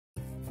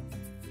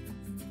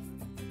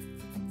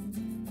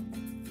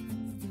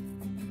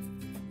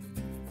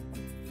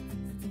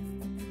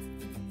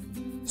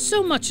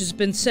So much has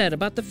been said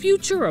about the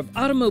future of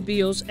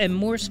automobiles and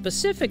more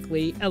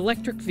specifically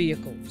electric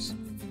vehicles.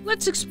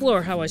 Let's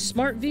explore how a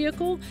smart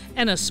vehicle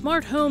and a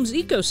smart homes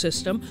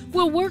ecosystem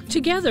will work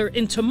together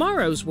in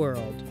tomorrow's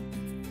world.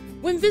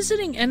 When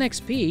visiting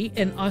NXP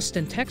in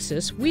Austin,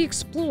 Texas, we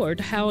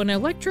explored how an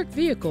electric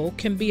vehicle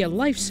can be a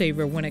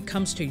lifesaver when it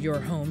comes to your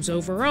home's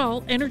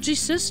overall energy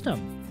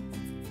system.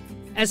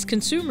 As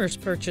consumers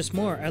purchase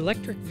more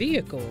electric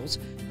vehicles,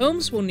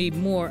 homes will need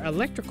more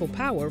electrical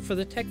power for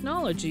the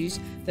technologies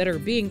that are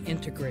being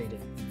integrated.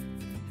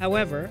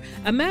 However,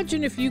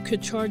 imagine if you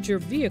could charge your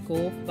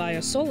vehicle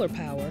via solar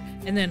power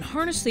and then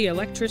harness the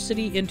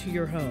electricity into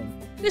your home.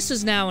 This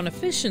is now an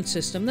efficient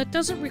system that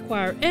doesn't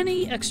require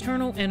any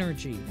external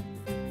energy.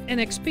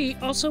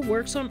 NXP also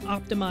works on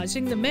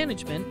optimizing the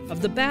management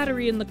of the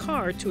battery in the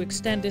car to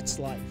extend its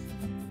life.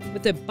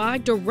 With a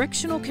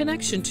bi-directional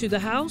connection to the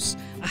house,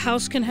 a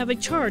house can have a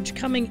charge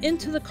coming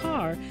into the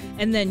car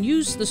and then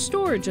use the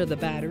storage of the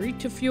battery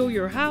to fuel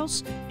your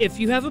house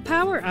if you have a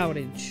power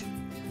outage.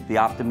 The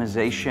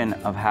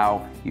optimization of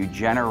how you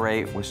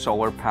generate with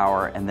solar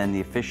power and then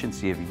the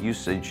efficiency of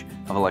usage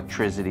of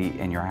electricity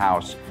in your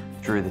house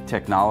through the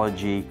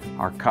technology,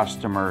 our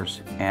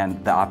customers,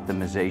 and the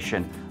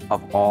optimization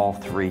of all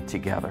three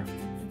together.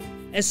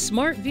 As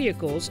smart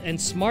vehicles and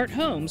smart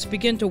homes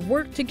begin to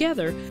work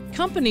together,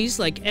 companies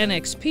like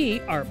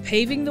NXP are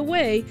paving the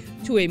way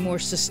to a more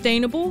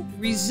sustainable,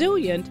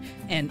 resilient,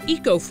 and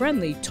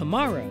eco-friendly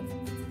tomorrow.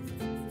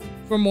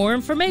 For more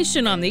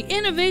information on the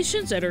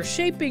innovations that are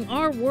shaping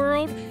our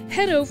world,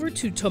 head over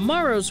to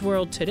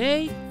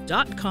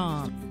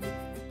tomorrowsworldtoday.com.